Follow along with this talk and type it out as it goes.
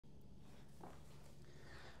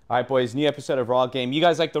All right, boys, new episode of Raw Game. You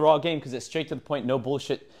guys like the Raw Game because it's straight to the point, no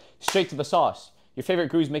bullshit, straight to the sauce. Your favorite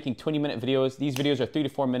gurus making 20-minute videos. These videos are 3 to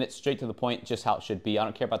 4 minutes, straight to the point, just how it should be. I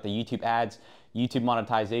don't care about the YouTube ads, YouTube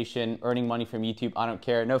monetization, earning money from YouTube. I don't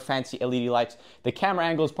care. No fancy LED lights. The camera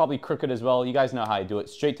angle is probably crooked as well. You guys know how I do it.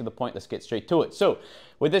 Straight to the point. Let's get straight to it. So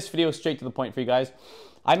with this video, straight to the point for you guys,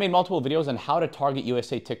 I made multiple videos on how to target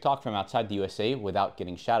USA TikTok from outside the USA without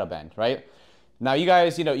getting shadow banned, right? Now, you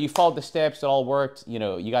guys, you followed the steps. It all worked.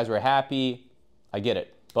 You guys were happy. I get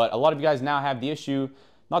it. But a lot of you guys now have the issue.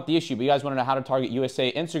 Not the issue, but you guys want to know how to target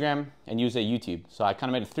USA Instagram and USA YouTube. So I kind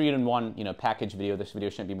of made a 3-in-1, package video. This video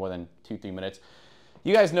shouldn't be more than 2-3 minutes.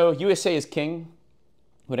 You guys know USA is king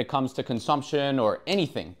when it comes to consumption or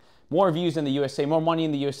anything. More views in the USA, more money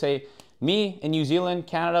in the USA. Me in New Zealand,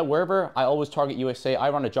 Canada, wherever, I always target USA. I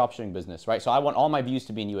run a dropshipping business, right? So I want all my views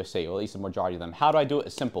to be in USA, or at least the majority of them. How do I do it?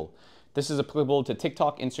 It's simple. This is applicable to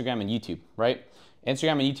TikTok, Instagram, and YouTube, right?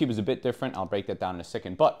 Instagram and YouTube is a bit different. I'll break that down in a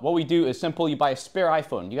second. But what we do is simple. You buy a spare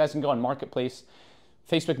iPhone. You guys can go on Marketplace,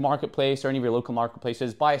 Facebook Marketplace, or any of your local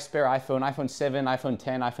marketplaces. Buy a spare iPhone, iPhone 7, iPhone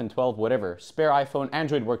 10, iPhone 12, whatever. Spare iPhone.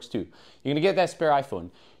 Android works too. You're going to get that spare iPhone.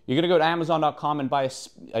 You're going to go to Amazon.com and buy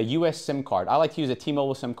a US SIM card. I like to use a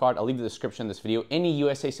T-Mobile SIM card. I'll leave the description of this video. Any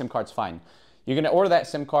USA SIM card's fine. You're going to order that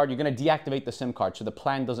SIM card. You're going to deactivate the SIM card, so the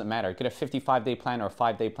plan doesn't matter. Get a 55-day plan or a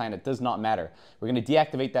 5-day plan. It does not matter. We're going to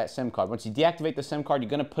deactivate that SIM card. Once you deactivate the SIM card, you're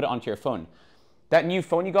going to put it onto your phone. That new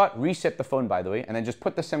phone you got, reset the phone, by the way, and then just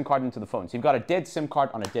put the SIM card into the phone. So you've got a dead SIM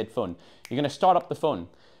card on a dead phone. You're going to start up the phone.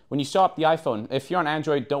 When you start up the iPhone, if you're on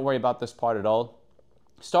Android, don't worry about this part at all.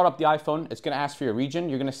 Start up the iPhone. It's going to ask for your region.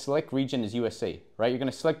 You're going to select region as USA, right? You're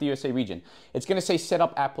going to select the USA region. It's going to say set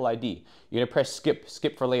up Apple ID. You're going to press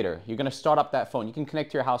skip for later. You're going to start up that phone. You can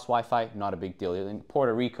connect to your house Wi-Fi, not a big deal. You're in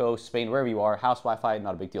Puerto Rico, Spain, wherever you are, house Wi-Fi,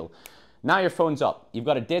 not a big deal. Now your phone's up. You've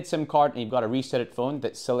got a dead SIM card and you've got a reset it phone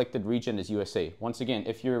that selected region is USA. Once again,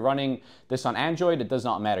 if you're running this on Android, it does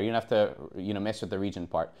not matter. You don't have to mess with the region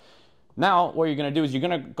part. Now what you're going to do is you're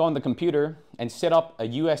going to go on the computer and set up a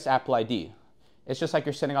US Apple ID. It's just like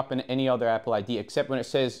you're setting up in any other Apple ID, except when it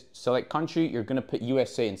says select country, you're going to put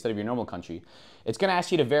USA instead of your normal country. It's going to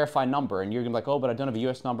ask you to verify number, and you're going to be like, oh, but I don't have a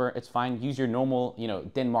US number. It's fine. Use your normal,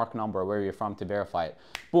 Denmark number or where you're from to verify it.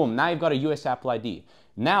 Boom. Now you've got a US Apple ID.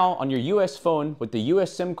 Now on your US phone with the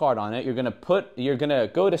US SIM card on it, you're going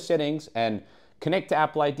to go to settings and connect to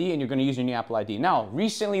Apple ID, and you're going to use your new Apple ID. Now,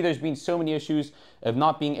 recently there's been so many issues of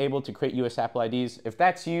not being able to create US Apple IDs. If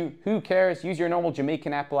that's you, who cares? Use your normal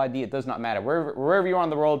Jamaican Apple ID. It does not matter. Wherever you are in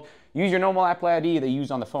the world, use your normal Apple ID that you use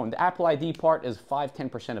on the phone. The Apple ID part is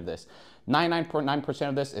 5–10% of this. 99.9%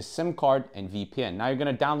 of this is SIM card and VPN. Now you're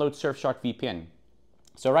going to download Surfshark VPN.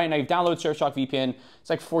 So right now you've downloaded Surfshark VPN. It's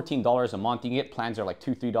like $14 a month. You can get plans that are like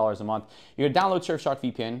 $2–3 a month. You're going to download Surfshark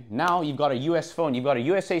VPN. Now you've got a US phone. You've got a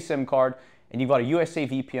USA SIM card, and you've got a USA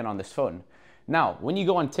VPN on this phone. Now, when you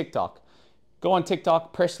go on TikTok,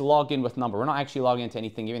 press login with number. We're not actually logging into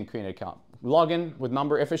anything, even create an account. Login with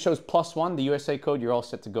number. If it shows +1, the USA code, you're all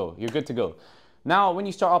set to go. You're good to go. Now, when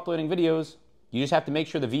you start uploading videos, you just have to make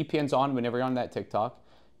sure the VPN's on whenever you're on that TikTok.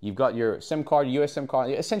 You've got your SIM card, US SIM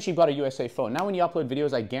card. Essentially, you've got a USA phone. Now, when you upload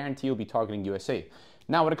videos, I guarantee you'll be targeting USA.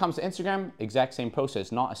 Now, when it comes to Instagram, exact same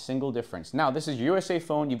process, not a single difference. Now, this is your USA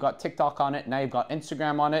phone. You've got TikTok on it. Now you've got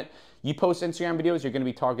Instagram on it. You post Instagram videos, you're going to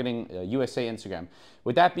be targeting USA Instagram.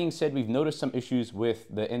 With that being said, we've noticed some issues with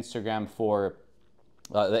the Instagram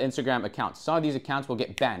accounts. Some of these accounts will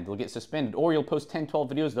get banned. They'll get suspended. Or you'll post 10, 12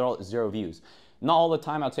 videos, they're all 0 views. Not all the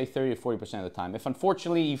time. I'd say 30 to 40% of the time. If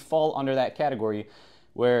unfortunately you fall under that category,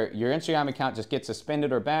 where your Instagram account just gets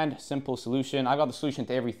suspended or banned, simple solution. I got the solution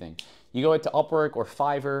to everything. You go into Upwork or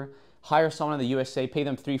Fiverr, hire someone in the USA, pay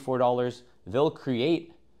them $3, $4. They'll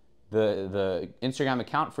create the Instagram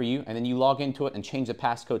account for you, and then you log into it and change the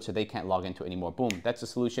passcode so they can't log into it anymore. Boom, that's the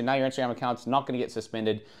solution. Now your Instagram account's not going to get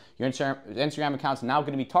suspended. Your Instagram account's now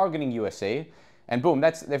going to be targeting USA. And boom,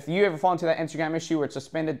 if you ever fall into that Instagram issue where it's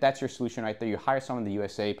suspended, that's your solution right there. You hire someone in the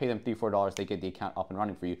USA, pay them $3, $4, they get the account up and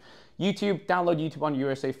running for you. YouTube, download YouTube on your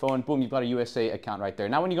USA phone. Boom, you've got a USA account right there.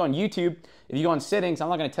 Now, when you go on YouTube, if you go on settings, I'm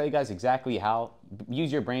not going to tell you guys exactly how.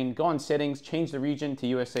 Use your brain. Go on settings, change the region to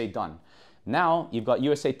USA, done. Now, you've got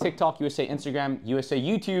USA TikTok, USA Instagram, USA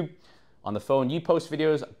YouTube on the phone. You post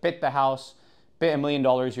videos, bet the house. Bet $1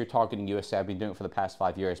 million you're targeting USA. I've been doing it for the past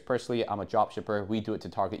 5 years. Personally, I'm a dropshipper. We do it to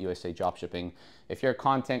target USA dropshipping. If you're a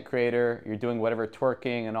content creator, you're doing whatever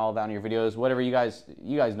twerking and all that on your videos, whatever you guys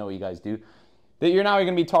know what you guys do, that you're now going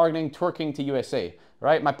to be targeting twerking to USA,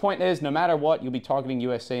 right? My point is, no matter what, you'll be targeting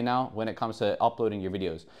USA now when it comes to uploading your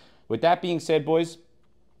videos. With that being said, boys,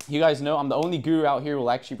 you guys know I'm the only guru out here who will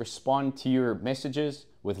actually respond to your messages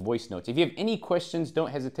with voice notes. If you have any questions,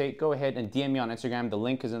 don't hesitate. Go ahead and DM me on Instagram. The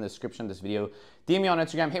link is in the description of this video. DM me on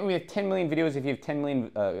Instagram. Hit me with 10 million videos if you have 10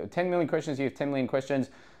 million questions. If you have 10 million questions,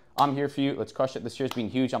 I'm here for you. Let's crush it. This year's been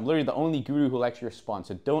huge. I'm literally the only guru who will actually respond.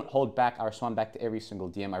 So don't hold back. I respond back to every single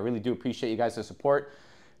DM. I really do appreciate you guys' support.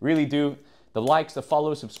 Really do. The likes, the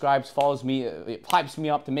follows, subscribes, follows me. It hypes me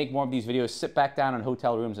up to make more of these videos. Sit back down in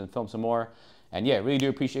hotel rooms and film some more. And yeah, really do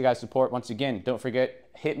appreciate you guys' support. Once again, don't forget,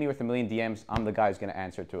 hit me with 1 million DMs. I'm the guy who's going to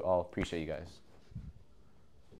answer to it all. Appreciate you guys.